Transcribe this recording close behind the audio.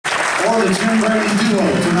for the Jim Brady Duo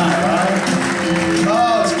tonight, all right?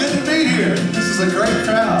 Oh, it's good to be here. This is a great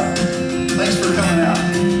crowd. Thanks for coming out.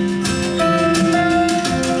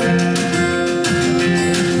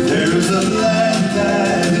 There's a land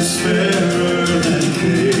that is fairer than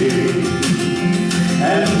day,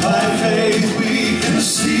 and by faith we can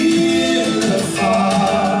see it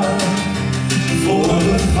afar, for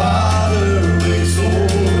the Father waits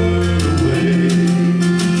over the way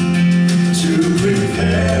to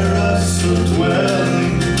prepare us a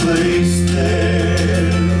dwelling place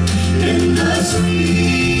there in the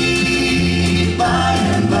sweet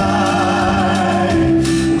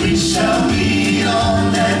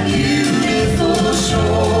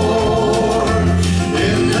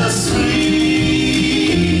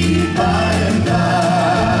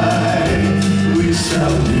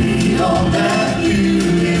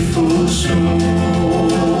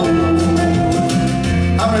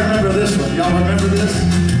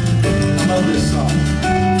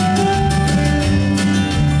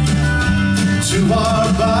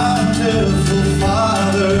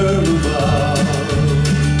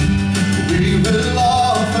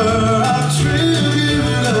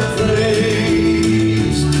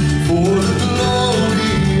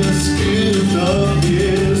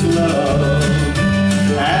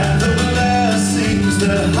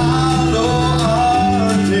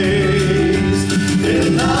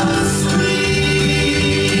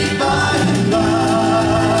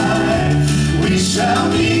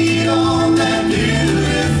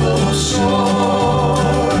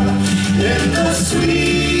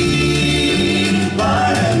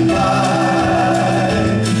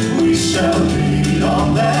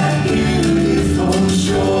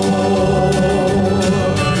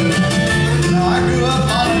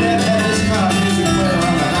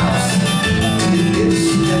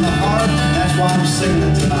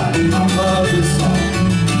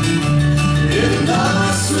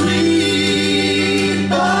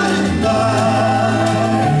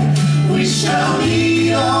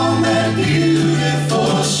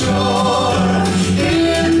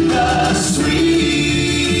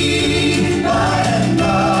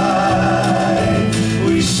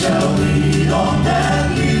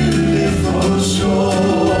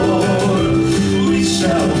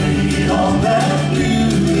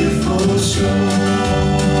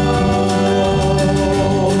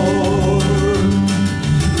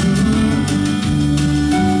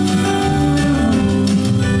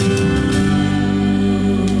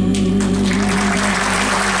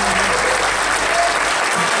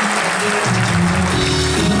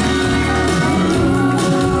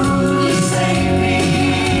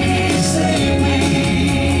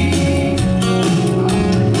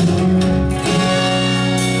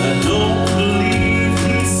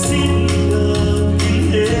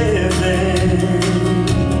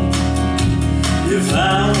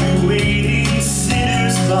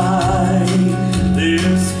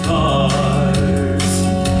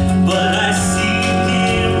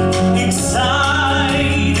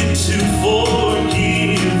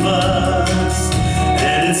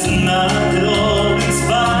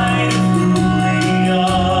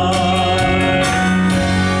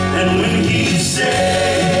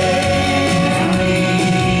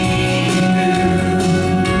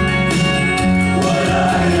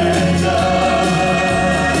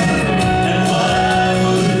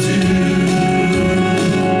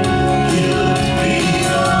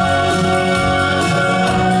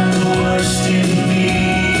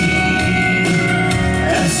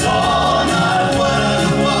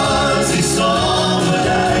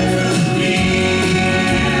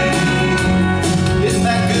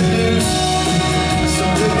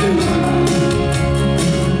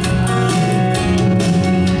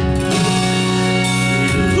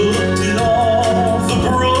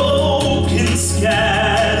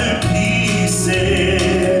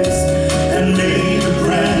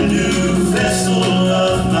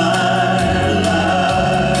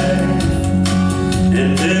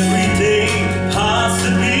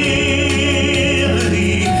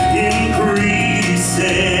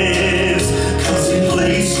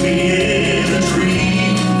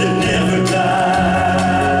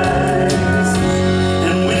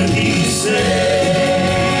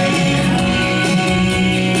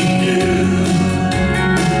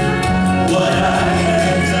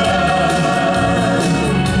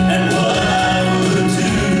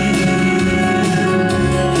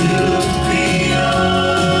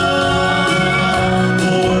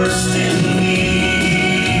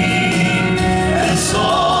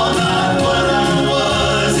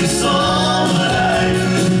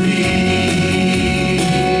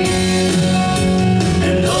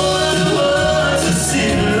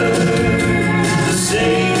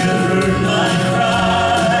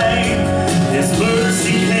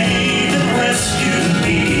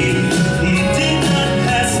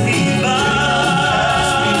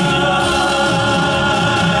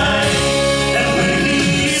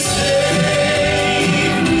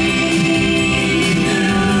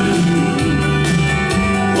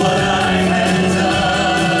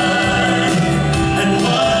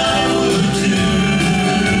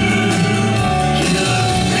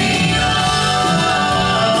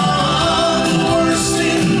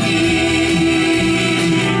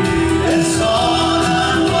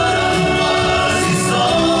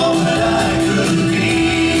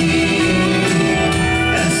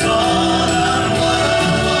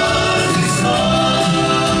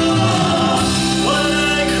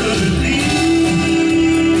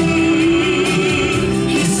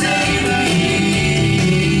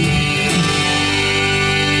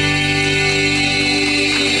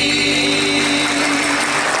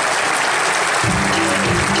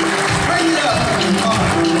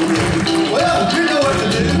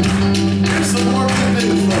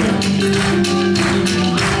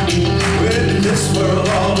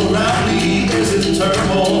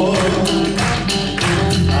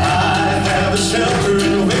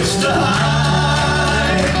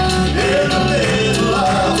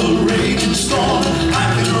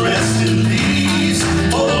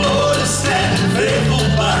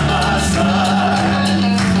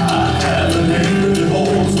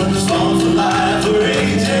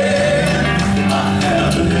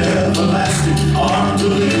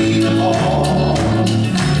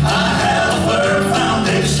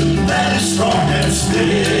strong and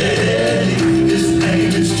steady. His name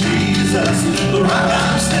is Jesus, the rock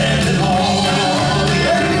I'm standing on.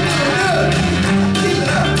 Yeah, good. Keep it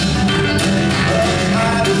up. A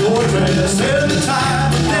mighty fortress in the time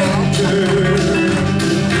of danger.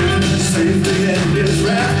 Safely in his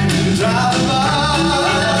refuge I'll abide.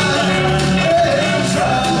 When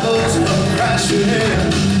troubles come crashing in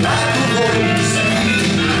like a rolling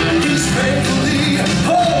sea, he's faithfully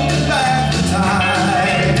holding back the tide.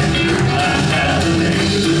 I have an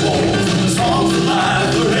anchor that holds when the storms of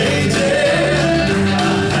life are raging. I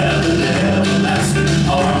have an everlasting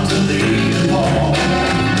arm to lean upon.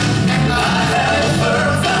 I have a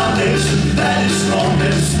firm foundation that is strong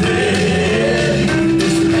and steady.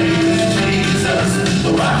 His name is Jesus,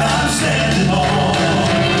 the rock I'm standing on.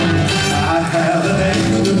 I have an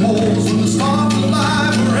anchor that holds when the storms of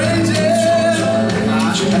life are raging. I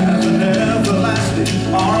have an everlasting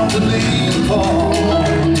arm to lean upon.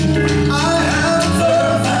 I have a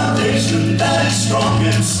firm foundation that is strong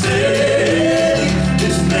and steady.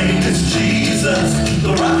 His name is Jesus, the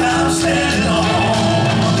rock I'm standing on.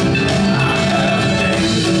 I have an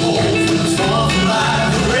anchor that holds when the storms of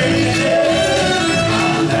life are raging.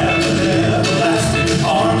 I have an everlasting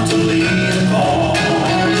arm to lean upon.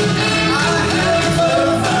 I have a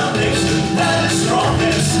firm foundation that is strong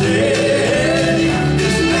and steady.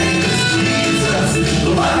 His name is Jesus,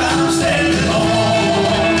 the rock I'm standing on.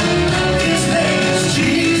 His name is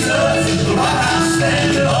Jesus, the rock I'm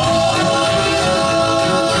standing on.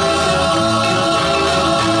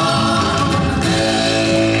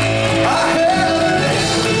 I have an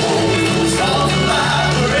anchor that holds when the storms of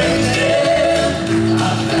life are raging. I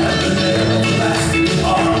have an everlasting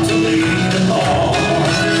arm to lean upon. Oh,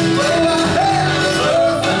 I have a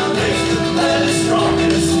firm foundation that is strong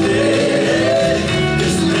and steady.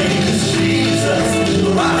 His name is Jesus, the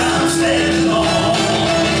rock I'm standing on.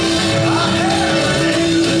 I have an anchor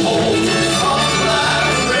that holds when the storms of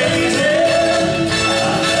life are raging.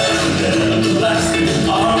 I have an everlasting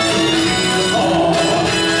arm to lean upon. Oh,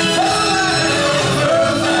 I have a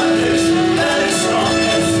firm foundation that is strong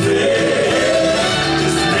and steady.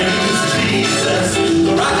 His name is Jesus,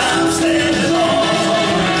 the rock I'm standing on.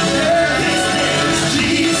 His name is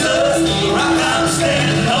Jesus, the rock I'm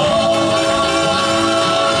standing on.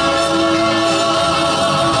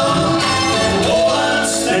 Oh, I'm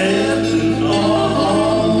standing on.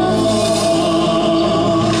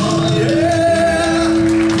 Yeah.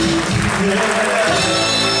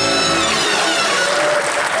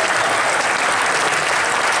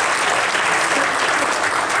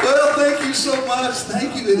 Well, thank you so much.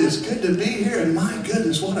 Thank you. It is good to be here. And my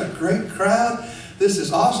goodness, what a great crowd. This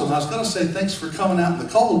is awesome. I was going to say thanks for coming out in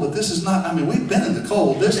the cold, but this is not, I mean, we've been in the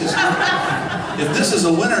cold. This is not, if this is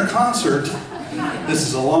a winter concert, this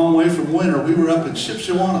is a long way from winter. We were up in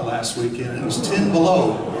Shipshewana last weekend, and it was 10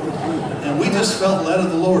 below. And we just felt led of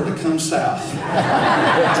the Lord to come south.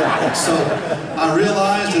 So I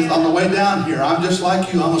realized that on the way down here, I'm just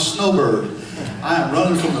like you, I'm a snowbird. I am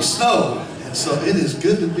running from the snow. And so it is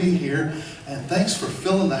good to be here. And thanks for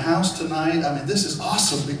filling the house tonight. I mean, this is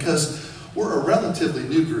awesome because we're a relatively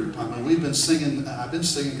new group. I mean, we've been singing, I've been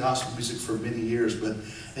singing gospel music for many years, but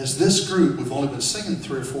as this group, we've only been singing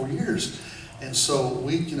 3 or 4 years. And so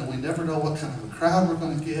we never know what kind of a crowd we're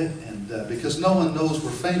going to get, and because no one knows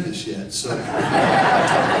we're famous yet. So I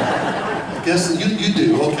guess you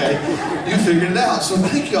do, okay. You figured it out. So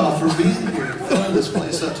thank y'all for being here, filling this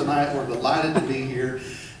place up tonight. We're delighted to be here.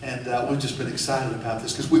 And we've just been excited about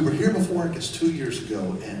this because we were here before, I guess 2 years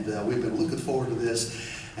ago, and we've been looking forward to this.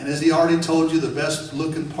 And as he already told you, the best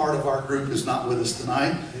looking part of our group is not with us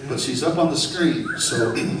tonight, but she's up on the screen.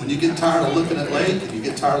 So when you get tired of looking at Lake and you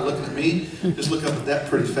get tired of looking at me, just look up at that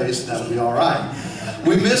pretty face and that'll be all right.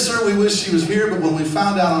 We miss her, we wish she was here, but when we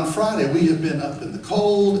found out on Friday, we have been up in the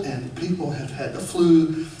cold and people have had the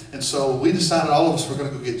flu. And so we decided all of us were going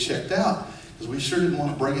to go get checked out, because we sure didn't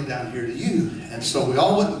want to bring it down here to you. And so we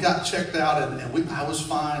all went and got checked out, and I was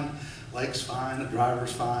fine, Lake's fine, the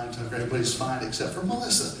driver's fine, everybody's fine except for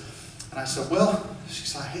Melissa. And I said, well, she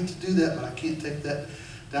said, I hate to do that, but I can't take that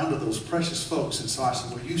down to those precious folks. And so I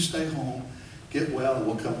said, well, you stay home, get well, and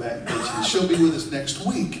we'll come back and get you. And she'll be with us next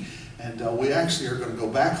week. And we actually are going to go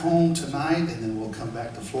back home tonight, and then we'll come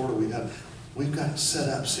back to Florida. We've got it set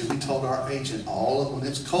up. See, we told our agent, when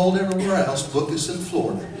it's cold everywhere else, book us in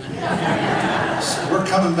Florida. So we're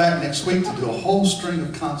coming back next week to do a whole string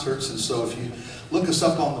of concerts. And so if you look us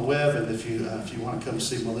up on the web, and if you want to come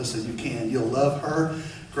see Melissa, you can. You'll love her.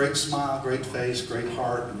 Great smile, great face, great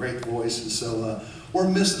heart, and great voice. And so we're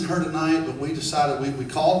missing her tonight, but we decided, we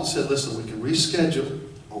called and said, listen, we can reschedule,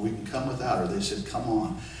 or we can come without her. They said, come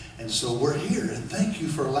on. And so we're here, and thank you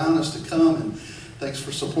for allowing us to come, and thanks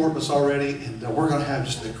for supporting us already, and we're going to have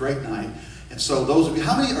just a great night. And so those of you,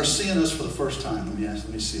 how many are seeing us for the first time? Let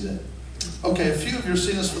me see that. Okay, a few of you are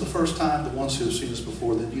seeing us for the first time. The ones who have seen us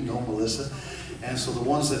before, then you know Melissa. And so the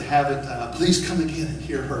ones that haven't, please come again and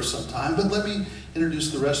hear her sometime. But let me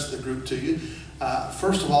introduce the rest of the group to you.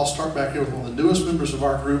 First of all, start back here with one of the newest members of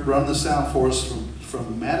our group, running the sound for us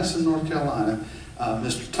from Madison, North Carolina,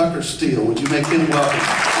 Mr. Tucker Steele. Would you make him welcome?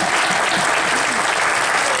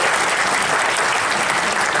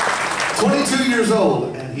 22 years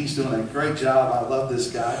old, and he's doing a great job. I love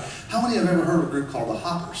this guy. How many have ever heard of a group called the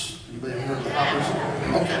Hoppers? Anybody ever heard of the Hoppers?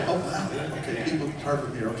 Okay, oh wow, okay, people have heard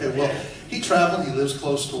from here. Okay, well, he traveled, he lives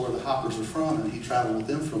close to where the Hoppers are from, and he traveled with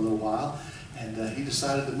them for a little while, and he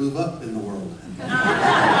decided to move up in the world.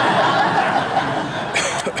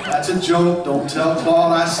 That's a joke, don't tell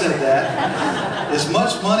Claude I said that. As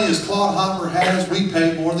much money as Claude Hopper has, we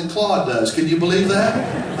pay more than Claude does. Can you believe that?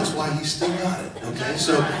 That's why he's still got it, okay?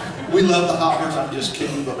 So, we love the Hoppers, I'm just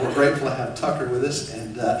kidding, but we're grateful to have Tucker with us.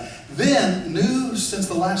 And then, new since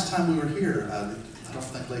the last time we were here, I don't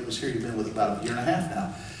think Lake was here, you've been with about a year and a half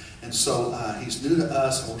now. And so he's new to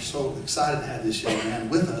us, and we're so excited to have this young man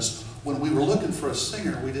with us. When we were looking for a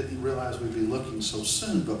singer, we didn't realize we'd be looking so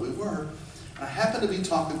soon, but we were. And I happened to be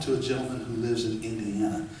talking to a gentleman who lives in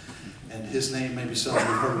Indiana. And his name, maybe some of you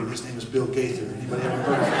have heard of him, his name is Bill Gaither. Anybody ever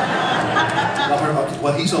heard of him? Okay.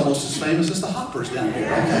 Well, he's almost as famous as the Hoppers down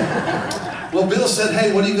here. Okay. Well, Bill said,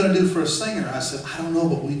 hey, what are you going to do for a singer? I said, I don't know,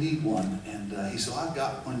 but we need one. And he said, I've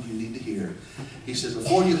got one you need to hear. He said,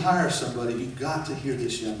 before you hire somebody, you've got to hear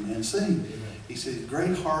this young man sing. He said,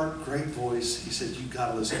 great heart, great voice. He said, you've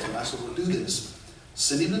got to listen to him. I said, we'll do this.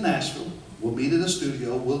 Send him to Nashville. We'll meet at a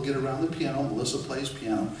studio. We'll get around the piano. Melissa plays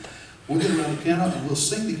piano. We'll get around the piano and we'll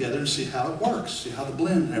sing together and see how it works, see how the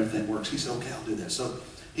blend and everything works. He said, okay, I'll do that. So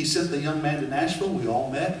he sent the young man to Nashville. We all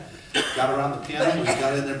met, got around the piano. We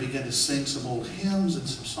got in there, began to sing some old hymns and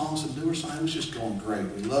some songs, some newer songs. It was just going great.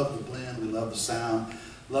 We loved the blend. We loved the sound.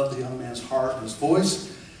 Loved the young man's heart and his voice.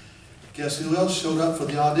 Guess who else showed up for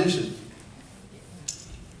the audition?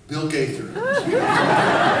 Bill Gaither.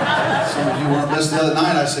 Some of you weren't listening the other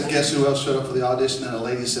night. I said, guess who else showed up for the audition? And a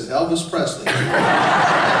lady said, Elvis Presley.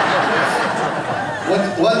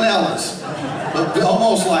 Wasn't Elvis, but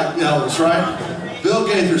almost like Elvis, right? Bill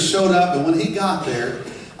Gaither showed up, and when he got there,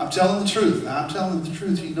 I'm telling the truth. Now, I'm telling the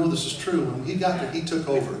truth. You know this is true. When he got there, he took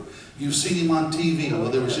over. You've seen him on TV. Well,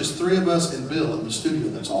 there was just 3 of us and Bill in the studio.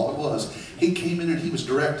 That's all it was. He came in and he was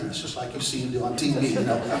directing us, just like you see him do on TV. You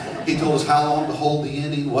know, he told us how long to hold the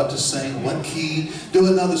ending, what to sing, what key, do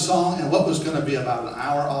another song, and what was going to be about an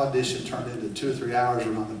hour audition turned into 2 or 3 hours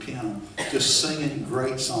around the piano, just singing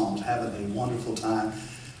great songs, having a wonderful time.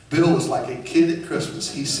 Bill was like a kid at Christmas.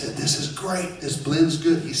 He said, "This is great. This blends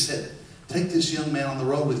good." He said, "Take this young man on the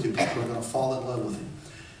road with you. People are going to fall in love with him."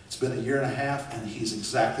 It's been a year and a half, and he's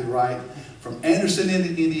exactly right. From Anderson,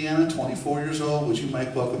 Indiana, 24 years old, would you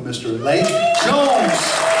make welcome Mr. Lake Jones?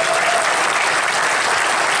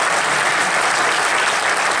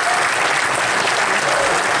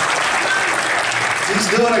 He's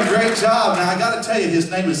doing a great job. Now, I got to tell you, his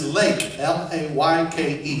name is Lake,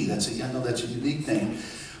 L-A-Y-K-E. I know that's a unique name.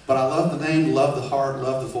 But I love the name, love the heart,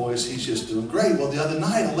 love the voice. He's just doing great. Well, the other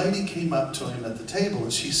night, a lady came up to him at the table,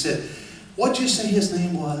 and she said, "What'd you say his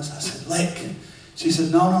name was?" I said, "Lake." She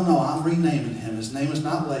said, no, I'm renaming him. His name is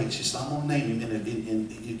not Lake. She said, I'm going to name him.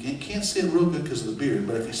 And you can't see it real good because of the beard,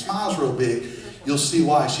 but if he smiles real big, you'll see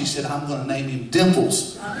why. She said, I'm going to name him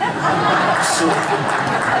Dimples. So,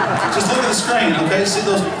 just look at the screen, okay? See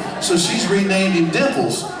those? So she's renamed him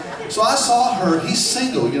Dimples. So I saw her, he's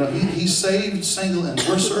single, you know, he's saved, single, and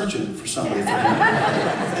we're searching for somebody for him.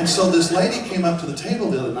 And so this lady came up to the table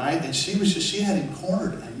the other night, and she had him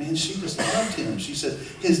cornered, and man, she just loved him. She said,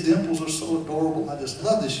 his dimples are so adorable, I just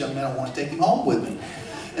love this young man, I want to take him home with me.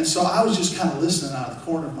 And so I was just kind of listening out of the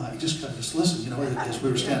corner of my, just listen, you know, as we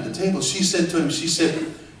were standing at the table. She said to him, she said,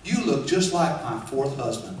 "You look just like my 4th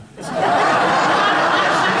husband."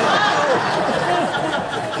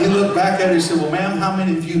 He looked back at her and said, "Well, ma'am, how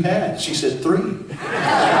many have you had?" She said, 3. We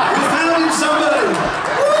found him somebody.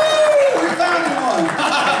 Woo! We found him one.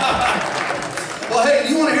 Well, hey,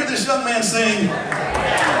 do you want to hear this young man sing?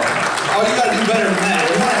 Oh, you got to do better than that.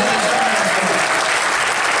 You want to hear this young man sing?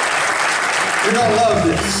 You're going to love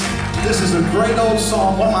this. This is a great old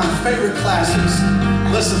song, one of my favorite classics.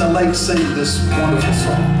 Listen to Lake sing this wonderful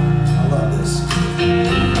song. I love this.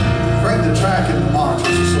 Break the track in the monitors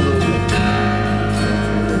just a little bit.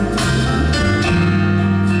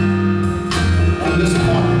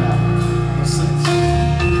 Disappointment now. Let's sing.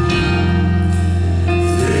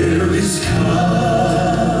 There is coming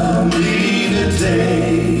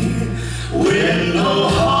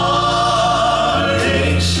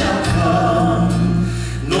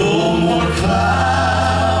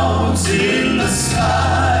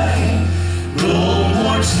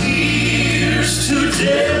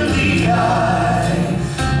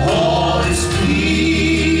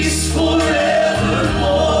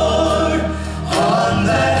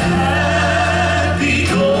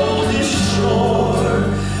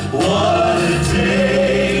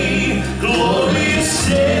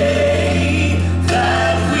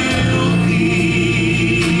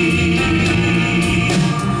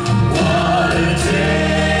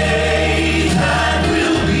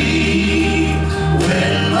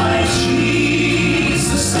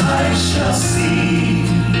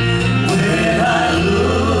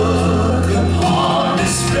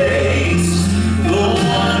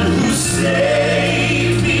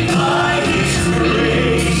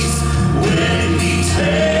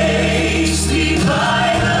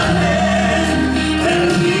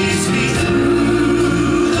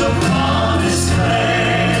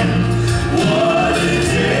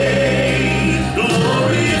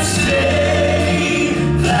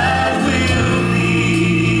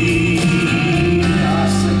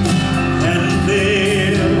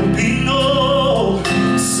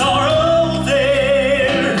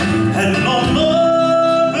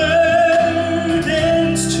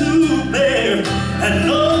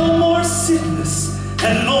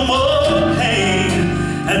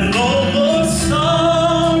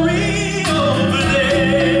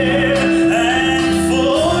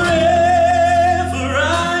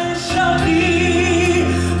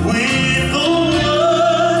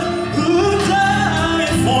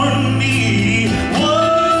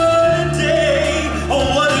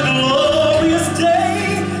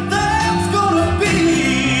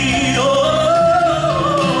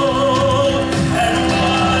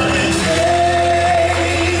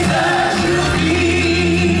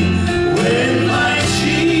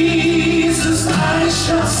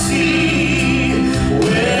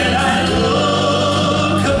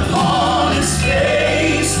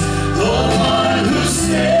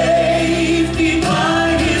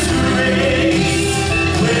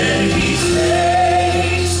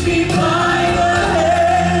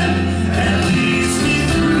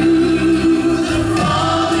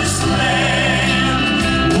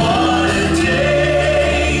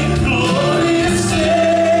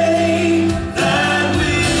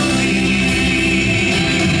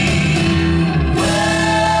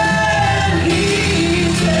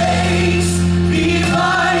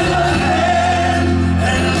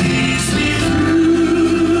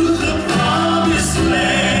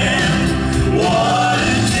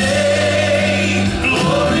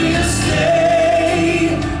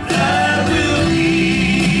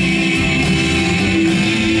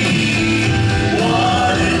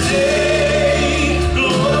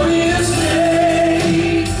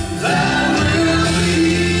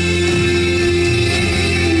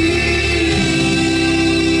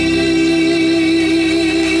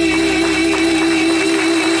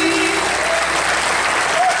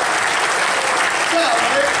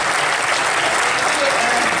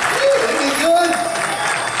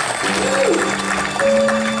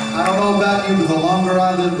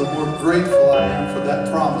grateful I am for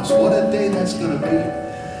that promise. What a day that's going to be.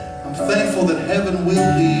 I'm thankful that heaven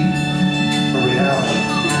will be a reality.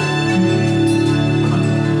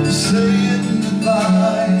 Saying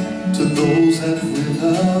goodbye to those that we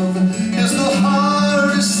love is the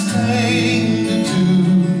hardest thing to do.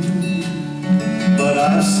 But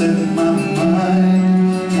I've set my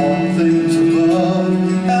mind on things above,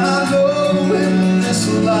 and I know when this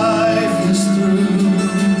life is through,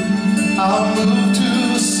 I'll move to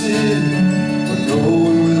a city where no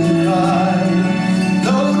one will cry,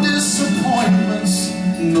 no disappointments,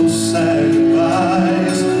 no sad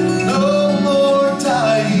goodbyes, no more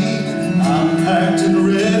dying. I'm packed and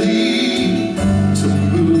ready to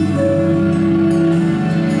move.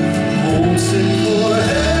 Homesick for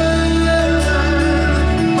heaven,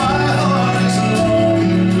 my heart is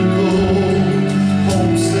longing to go.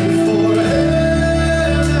 Homesick for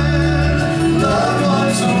heaven, loved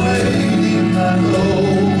ones are waiting, I know,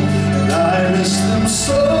 and I miss them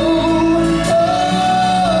so.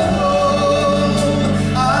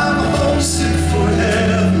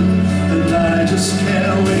 Just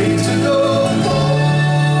can't wait to go home.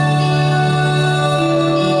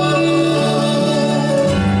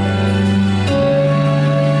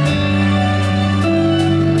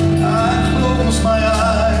 I close my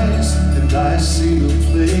eyes and I see a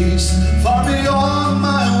place far beyond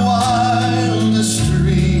my wildest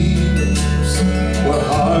dreams, where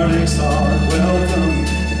heartaches are welcome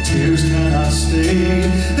and tears cannot stay,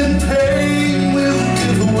 and pain will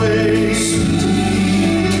give way.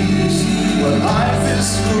 Where life is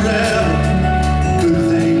forever, good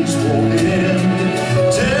things won't end,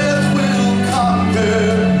 death will conquer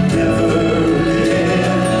never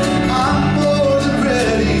again. I'm more than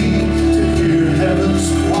ready to hear heaven's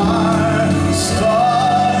choir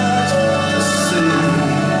start to sing.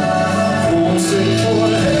 Homesick for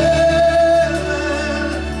heaven,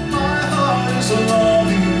 my heart is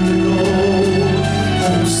longing to go.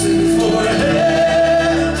 Homesick for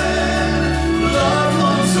heaven, loved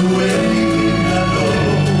ones away.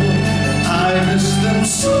 I miss them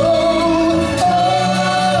so.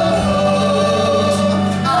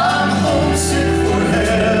 I'm homesick for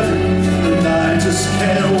heaven, and I just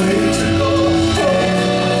can't wait to go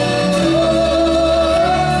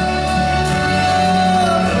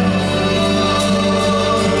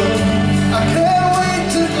I can't wait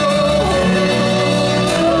to go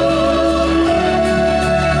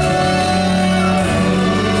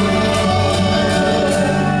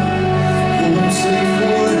homesick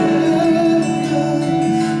for heaven.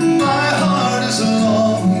 My heart is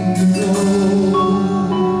longing to go.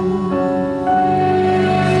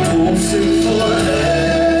 Homesick for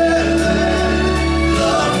heaven.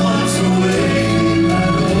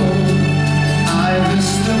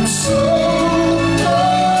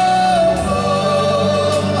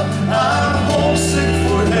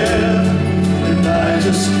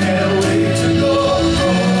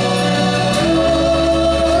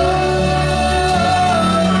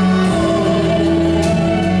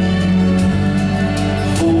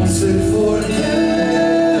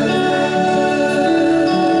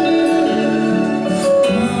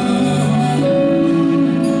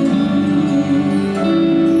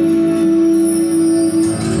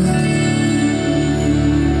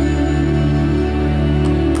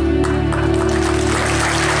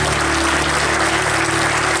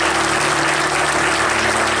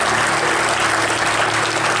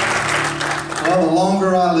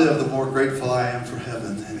 I live, the more grateful I am for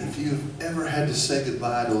heaven. And if you've ever had to say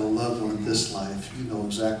goodbye to a loved one in this life, you know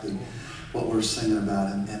exactly what we're singing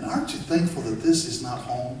about. And aren't you thankful that this is not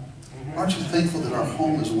home? Aren't you thankful that our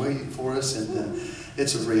home is waiting for us, and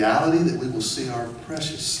it's a reality that we will see our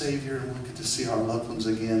precious Savior and we'll get to see our loved ones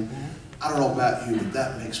again? I don't know about you, but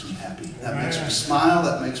that makes me happy. That makes me smile.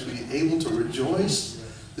 That makes me able to rejoice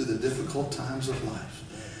through the difficult times of life.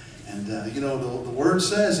 And you know, the Word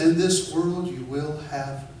says, in this world you will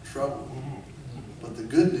have trouble. But the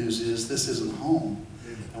good news is this isn't home.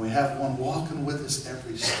 And we have one walking with us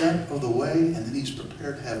every step of the way, and then He's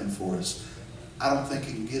prepared heaven for us. I don't think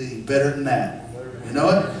it can get any better than that. You know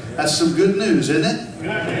it? That's some good news, isn't it?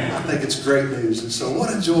 I think it's great news. And so what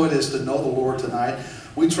a joy it is to know the Lord tonight.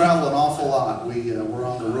 We travel an awful lot. We're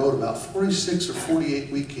on the road about 46 or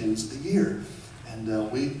 48 weekends a year. And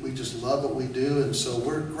we just love what we do, and so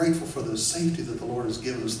we're grateful for the safety that the Lord has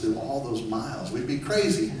given us through all those miles. We'd be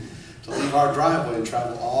crazy to leave our driveway and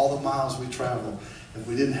travel all the miles we travel if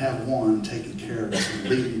we didn't have one taking care of us and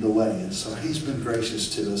leading the way. And so He's been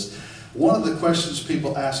gracious to us. One of the questions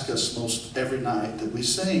people ask us most every night that we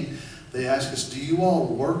sing, they ask us, do you all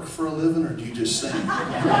work for a living or do you just sing? We get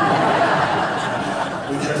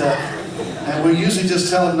that. And we usually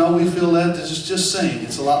just tell them, no, we feel led to just sing.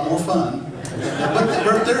 It's a lot more fun.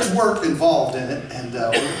 But there's work involved in it, and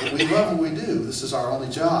we love what we do. This is our only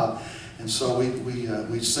job. And so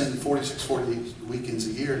we sing 46, 48 weekends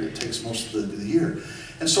a year, and it takes most of the year.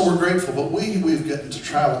 And so we're grateful. But we've gotten to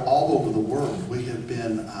travel all over the world. We have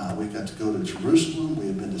been, we got to go to Jerusalem. We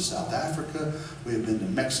have been to South Africa. We have been to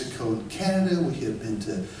Mexico and Canada. We have been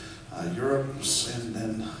to Europe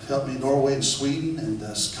and helped me Norway and Sweden and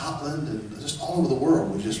Scotland and just all over the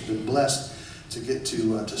world. We've just been blessed to get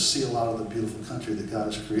to see a lot of the beautiful country that God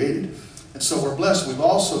has created. And so we're blessed. We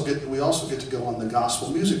also get to go on the gospel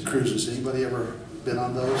music cruises. Anybody ever been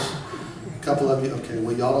on those? A couple of you? Okay,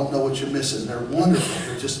 well, y'all don't know what you're missing. They're wonderful.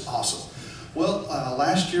 They're just awesome. Well,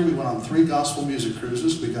 last year we went on 3 gospel music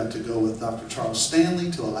cruises. We got to go with Dr. Charles Stanley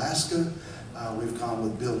to Alaska. We've gone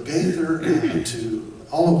with Bill Gaither to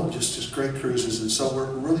all of them, just great cruises. And so we're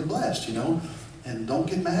really blessed, you know. And don't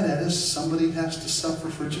get mad at us. Somebody has to suffer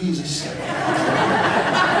for Jesus.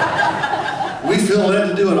 We feel led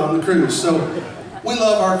to do it on the cruise. So we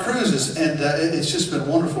love our cruises, and it's just been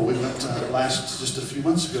wonderful. We went just a few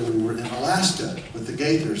months ago, we were in Alaska with the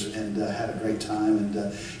Gaithers and had a great time. And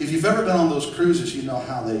if you've ever been on those cruises, you know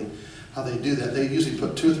how they do that. They usually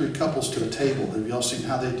put 2 or 3 couples to a table. Have y'all seen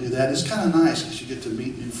how they do that? It's kind of nice because you get to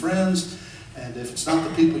meet new friends. And if it's not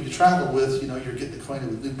the people you travel with, you know, you're getting acquainted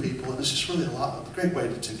with new people, and it's just really a great way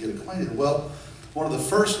to get acquainted. Well, one of the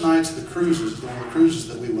first nights of the cruises, one of the cruises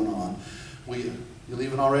that we went on, you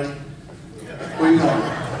leaving already? Where are you going?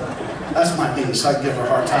 That's my niece, I can give her a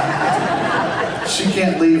hard time. She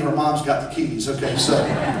can't leave, her mom's got the keys. Okay, so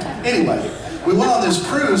anyway, we went on this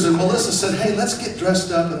cruise, and Melissa said, hey, let's get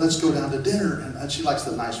dressed up and let's go down to dinner. And she likes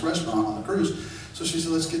the nice restaurant on the cruise. So she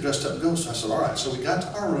said, let's get dressed up and go. So I said, all right. So we got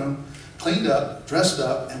to our room, cleaned up, dressed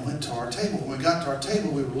up, and went to our table. When we got to our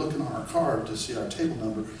table, we were looking on our card to see our table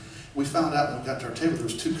number. We found out when we got to our table, there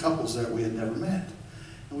was 2 couples there we had never met.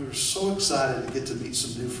 And we were so excited to get to meet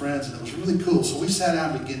some new friends, and it was really cool. So we sat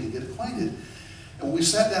down and began to get acquainted. And when we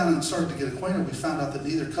sat down and started to get acquainted, we found out that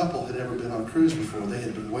neither couple had ever been on a cruise before. They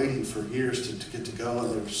had been waiting for years to get to go,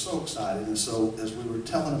 and they were so excited. And so as we were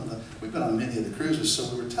telling them, we've been on many of the cruises, so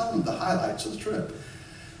we were telling them the highlights of the trip.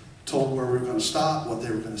 Told them where we were going to stop, what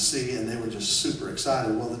they were going to see, and they were just super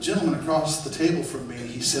excited. Well, the gentleman across the table from me,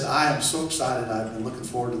 he said, I am so excited. I've been looking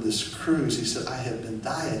forward to this cruise. He said, I have been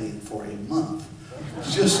dieting for a month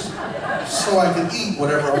just so I could eat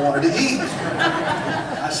whatever I wanted to eat.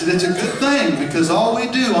 I said, it's a good thing because all we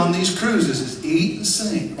do on these cruises is eat and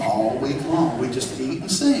sing all week long. We just eat and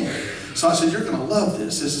sing. So I said, you're going to love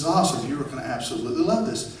this. This is awesome. You're going to absolutely love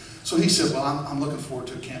this. So he said, well, I'm looking forward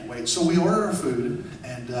to it, can't wait. So we ordered our food,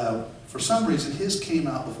 and for some reason, his came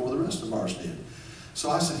out before the rest of ours did.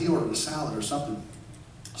 So I said, he ordered a salad or something.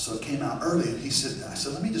 So it came out early, and I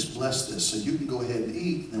said, let me just bless this so you can go ahead and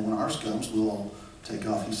eat, and then when ours comes, we'll all take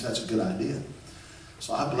off. He said, that's a good idea.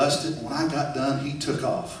 So I blessed it, and when I got done, he took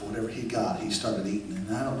off. Whatever he got, he started eating.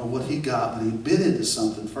 And I don't know what he got, but he bit into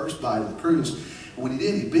something, first bite of the cruise. And when he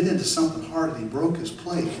did, he bit into something hard, and he broke his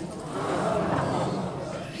plate.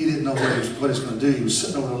 He didn't know what he was going to do. He was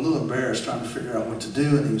sitting over a little embarrassed trying to figure out what to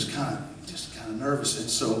do, and he was kind of nervous. And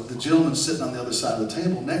so the gentleman sitting on the other side of the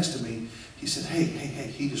table next to me, he said, hey.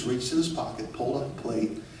 He just reached in his pocket, pulled up a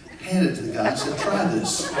plate, handed it to the guy and said, try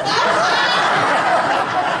this.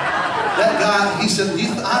 That guy, he said,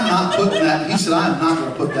 I'm not putting that, he said, I'm not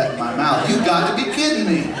going to put that in my mouth. You've got to be kidding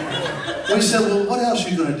me. We said, well, what else are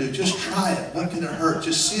you going to do? Just try it. What can it hurt?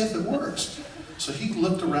 Just see if it works. So he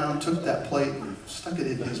looked around, took that plate, and stuck it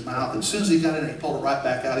in his mouth. And as soon as he got in, he pulled it right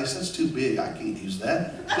back out. He said, it's too big. I can't use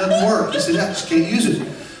that. It doesn't work. He said, I just can't use it.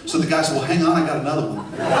 So the guy said, well, hang on, I got another one.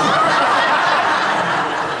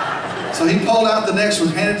 So he pulled out the next one,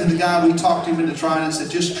 handed it to the guy. We talked him into trying it and said,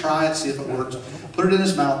 just try it, see if it works. Put it in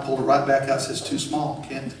his mouth, pulled it right back out, says, too small.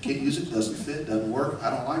 Can't use it, doesn't fit, doesn't work, I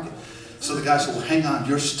don't like it. So the guy said, well, hang on,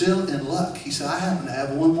 you're still in luck. He said, I happen to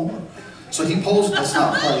have one more. So he pulls, that's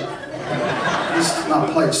not a plate. This is not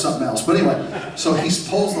a plate, it's something else. But anyway, so he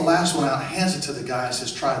pulls the last one out, hands it to the guy and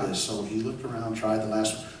says, try this. So he looked around, tried the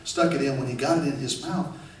last one, stuck it in. When he got it in his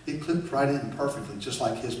mouth, it clipped right in perfectly, just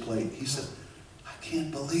like his plate. He said, I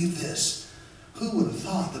can't believe this. Who would have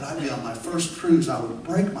thought that I'd be on my first cruise, I would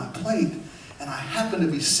break my plate, and I happen to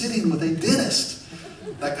be sitting with a dentist.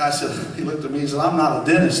 That guy said, he looked at me and said, I'm not a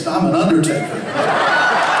dentist, I'm an undertaker.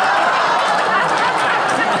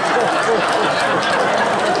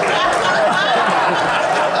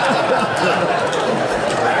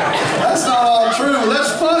 That's not all true.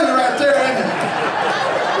 That's funny right there, ain't it?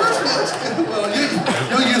 Well,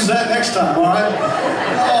 you'll use that next time, all right?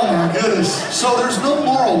 Oh my goodness. So there's no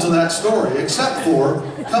moral to that story except for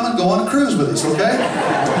come and go on a cruise with us, okay?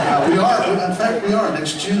 We are, in fact we are,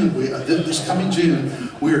 next June, this coming June,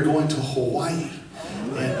 we are going to Hawaii.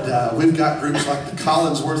 And we've got groups like the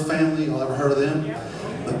Collinsworth family, y'all ever heard of them?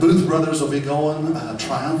 The Booth Brothers will be going,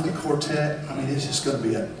 Triumphant Quartet. I mean, it's just going to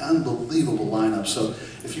be an unbelievable lineup. So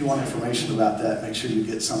if you want information about that, make sure you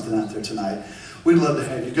get something out there tonight. We'd love to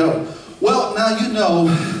have you go. Well, now you know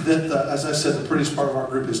that, as I said, the prettiest part of our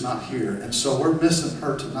group is not here. And so we're missing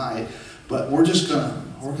her tonight. But we're just going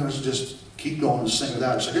to just keep going and sing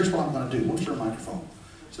without her. So here's what I'm going to do. Where's her microphone?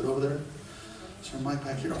 Is it over there? Is her mic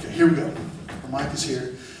back here? Okay, here we go. Her mic is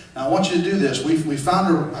here. Now I want you to do this. We found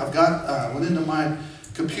her. Went into my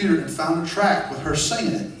computer and found a track with her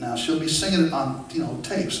singing it. Now she'll be singing it on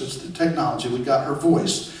tapes. It's the technology. We got her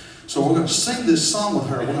voice. So we're going to sing this song with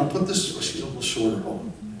her. We're going to put this. She's a little shorter.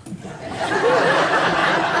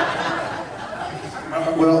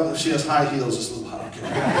 Well, if she has high heels, it's a little hot. Okay.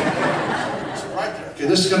 So right there. Okay,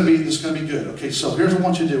 this is going to be good. Okay, so here's what I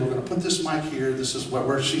want you to do. We're going to put this mic here. This is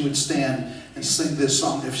where she would stand and sing this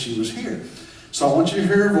song if she was here. So I want you to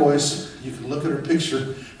hear her voice. You can look at her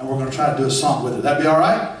picture, and we're going to try to do a song with her. That be all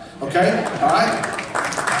right? Okay? All right?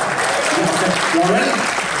 Okay. Y'all ready?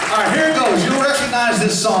 All right, here it goes. You'll recognize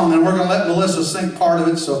this song, and we're going to let Melissa sing part of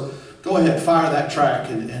it. So go ahead, fire that track.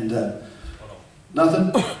 And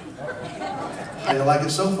nothing? How do you like it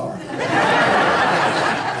so far?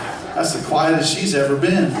 That's the quietest she's ever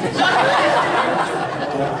been.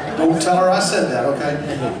 Don't tell her I said that,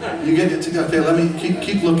 okay? You get it. Okay, let me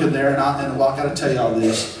keep looking there, and I got to tell you all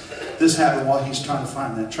this. This happened while he's trying to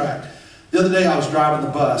find that track. The other day I was driving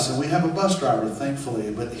the bus, and we have a bus driver,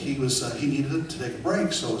 thankfully, but he needed to take a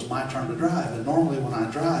break, so it was my turn to drive. And normally when I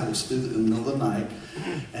drive, it's through the middle of the night,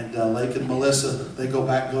 and Lake and Melissa, they go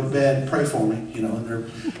to bed and pray for me,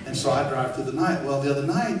 and so I drive through the night. Well, the other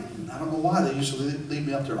night, I don't know why, they usually leave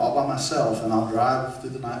me up there all by myself, and I'll drive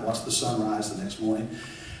through the night, watch the sunrise the next morning,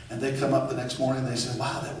 and they come up the next morning and they say,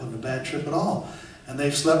 wow, that wasn't a bad trip at all. And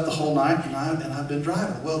they've slept the whole night, and I've been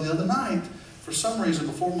driving. Well, the other night, for some reason,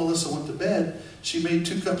 before Melissa went to bed, she made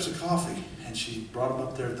 2 cups of coffee, and she brought them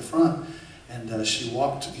up there at the front, and she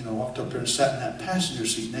walked up there and sat in that passenger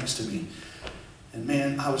seat next to me. And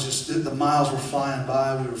man, the miles were flying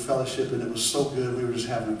by, we were fellowshipping, it was so good, we were just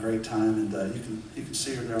having a great time, and you can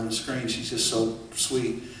see her there on the screen, she's just so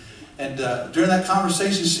sweet. And during that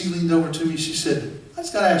conversation, she leaned over to me, she said, I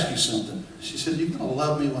just got to ask you something. She said, you're going to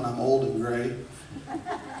love me when I'm old and gray?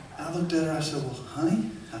 I looked at her, I said, well,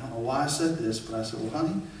 honey, I don't know why I said this, but I said, well,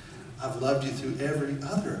 honey, I've loved you through every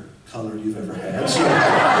other color you've ever had. So,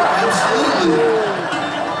 absolutely.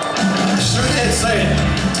 Sure did say it.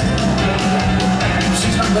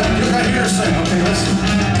 She's not letting you right here sing. Okay, let's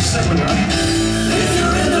sing with her. If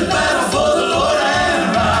you're in the battle for the Lord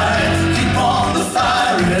and right, keep on the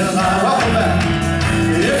firing line. Welcome back.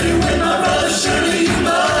 If you win, my brother, surely you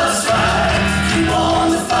must fight. Keep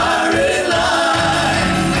on the firing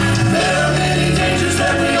line. There are many dangers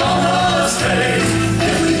that we all must face.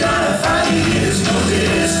 If we gotta fight, it is no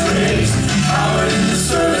disgrace. Power in the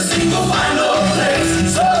service, he will find no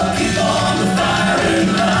place. So keep on the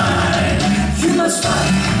firing line. You must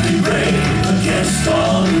fight, be brave against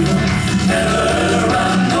all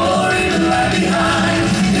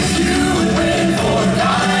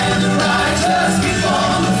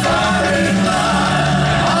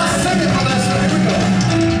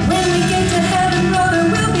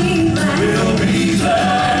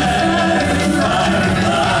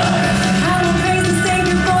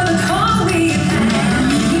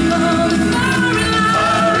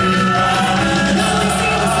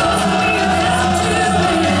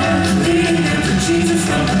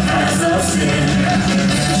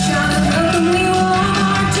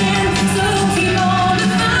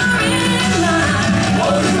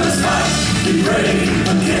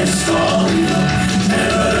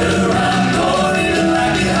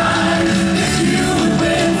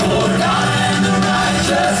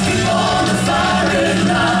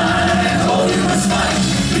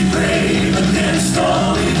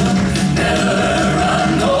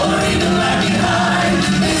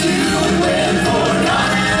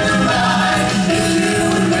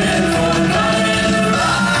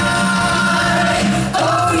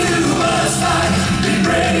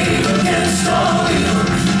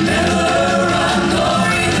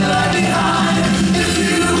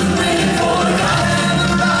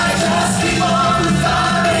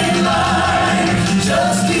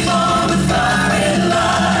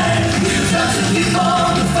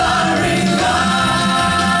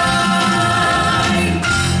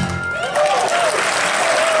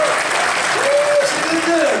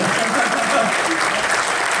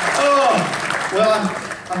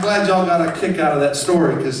I'm glad y'all got a kick out of that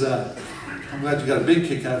story, because I'm glad you got a big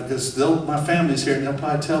kick out of it, because my family's here and they'll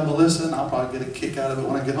probably tell Melissa, and I'll probably get a kick out of it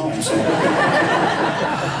when I get home. So,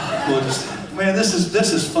 man, this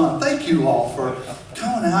is fun. Thank you all for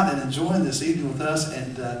coming out and enjoying this evening with us,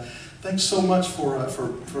 and thanks so much for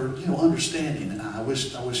understanding. And I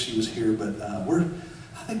wish she was here, but I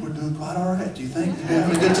think we're doing quite all right. Do you think? You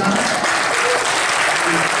having a good time?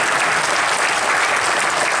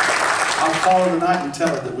 I'll call her tonight and tell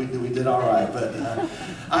her that we did all right. But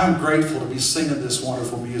I'm grateful to be singing this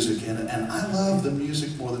wonderful music, and I love the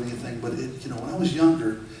music more than anything. But when I was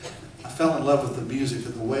younger, I fell in love with the music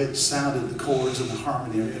and the way it sounded, the chords and the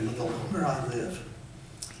harmony. And the longer I live,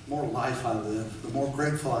 the more life I live, the more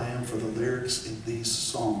grateful I am for the lyrics in these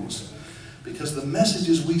songs, because the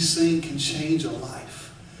messages we sing can change a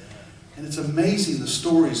life. And it's amazing the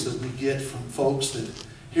stories that we get from folks that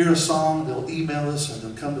hear a song, they'll email us, or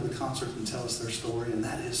they'll come to the concert and tell us their story, and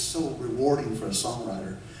that is so rewarding for a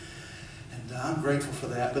songwriter. And I'm grateful for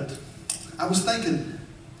that. But I was thinking,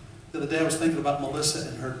 the other day I was thinking about Melissa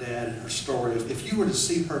and her dad and her story. If you were to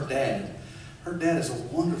see her dad is a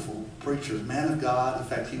wonderful preacher, man of God. In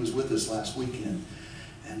fact, he was with us last weekend.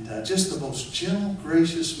 And just the most gentle,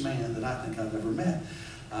 gracious man that I think I've ever met.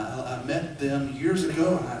 I met them years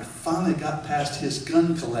ago, and I finally got past his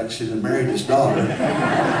gun collection and married his daughter.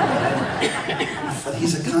 But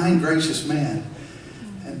he's a kind, gracious man.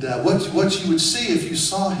 And what you would see if you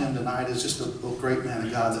saw him tonight is just a great man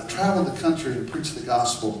of God that traveled the country and preached the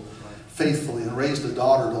gospel faithfully and raised a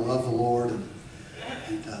daughter to love the Lord,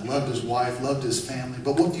 and loved his wife, loved his family.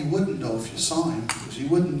 But what you wouldn't know if you saw him is you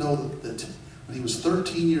wouldn't know that when he was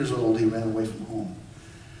 13 years old, he ran away from home.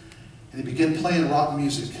 And he began playing rock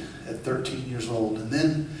music at 13 years old. And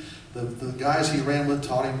then the guys he ran with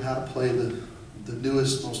taught him how to play the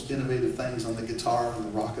newest, most innovative things on the guitar and the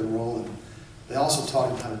rock and roll. And they also taught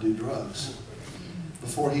him how to do drugs.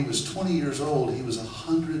 Before he was 20 years old, he was a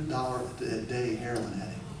 $100 a day heroin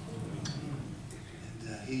addict.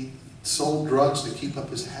 And he sold drugs to keep up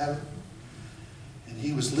his habit. And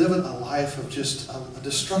he was living a life of just a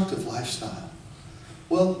destructive lifestyle.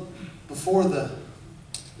 Well, before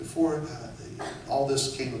all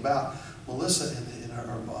this came about, Melissa and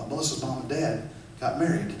Melissa's mom and dad got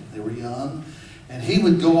married. They were young, and he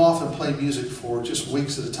would go off and play music for just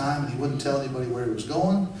weeks at a time, and he wouldn't tell anybody where he was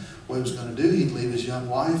going, what he was going to do. He'd leave his young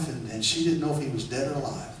wife, and she didn't know if he was dead or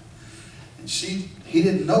alive. And he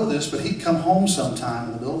didn't know this, but he'd come home sometime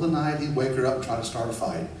in the middle of the night. He'd wake her up and try to start a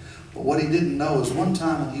fight. But what he didn't know is one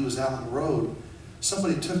time when he was out on the road,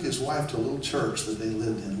 somebody took his wife to a little church that they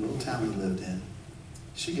lived in, a little town they lived in.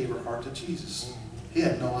 She gave her heart to Jesus. He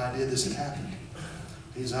had no idea this had happened.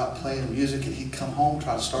 He was out playing music, and he'd come home,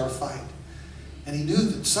 try to start a fight. And he knew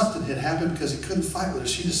that something had happened because he couldn't fight with her.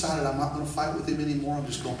 She decided, I'm not going to fight with him anymore. I'm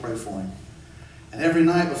just going to pray for him. And every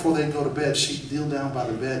night before they'd go to bed, she'd kneel down by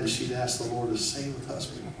the bed and she'd ask the Lord to save her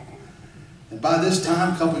husband. And by this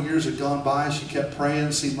time, a couple of years had gone by, she kept praying.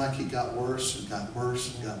 It seemed like he got worse and got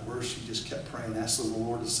worse and got worse. She just kept praying, asking the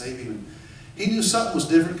Lord to save him. And he knew something was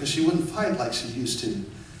different because she wouldn't fight like she used to.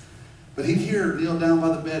 But he'd hear her kneel down by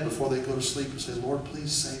the bed before they go to sleep and say, Lord,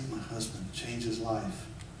 please save my husband, change his life.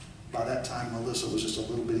 By that time, Melissa was just a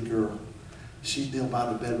little bitty girl. She'd kneel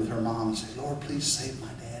by the bed with her mom and say, Lord, please save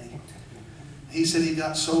my daddy. He said he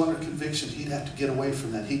got so under conviction, he'd have to get away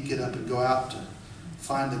from that. He'd get up and go out to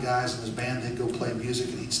find the guys in his band. They'd go play music,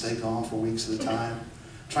 and he'd stay gone for weeks at a time,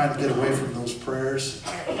 trying to get away from those prayers.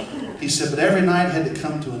 He said, but every night had to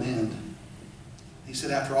come to an end. He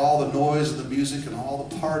said after all the noise and the music and all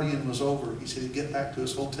the partying was over, he said he'd get back to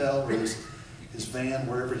his hotel or his van,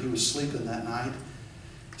 wherever he was sleeping that night,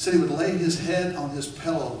 said he would lay his head on his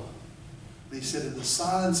pillow. But he said in the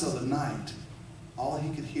silence of the night, all he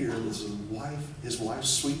could hear was his wife's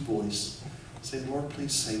sweet voice say, Lord,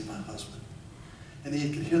 please save my husband. And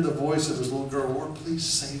he could hear the voice of his little girl, Lord, please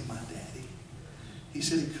save my daddy. He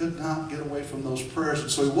said he could not get away from those prayers. And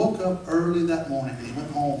so he woke up early that morning and he went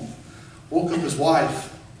home. Woke up his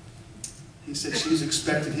wife. He said she's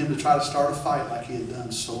expecting him to try to start a fight like he had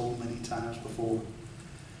done so many times before.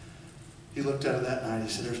 He looked at her that night. He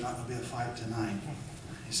said, there's not going to be a fight tonight.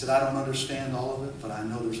 He said, I don't understand all of it, but I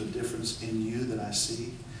know there's a difference in you that I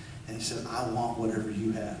see. And he said, I want whatever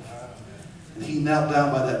you have. And he knelt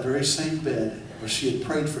down by that very same bed where she had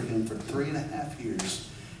prayed for him for 3.5 years.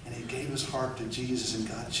 And he gave his heart to Jesus, and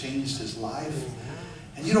God changed his life.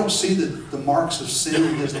 And you don't see the marks of sin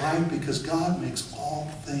in his life because God makes all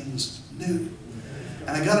things new.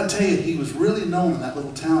 And I got to tell you, he was really known in that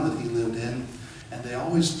little town that he lived in. And they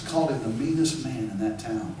always called him the meanest man in that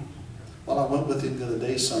town. Well, I went with him the other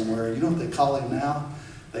day somewhere. You know what they call him now?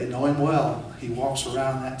 They know him well. He walks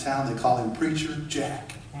around in that town. They call him Preacher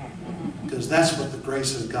Jack. Because that's what the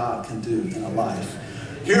grace of God can do in a life.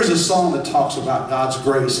 Here's a song that talks about God's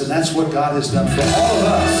grace, and that's what God has done for all of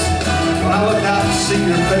us. When I look out and see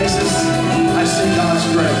your faces,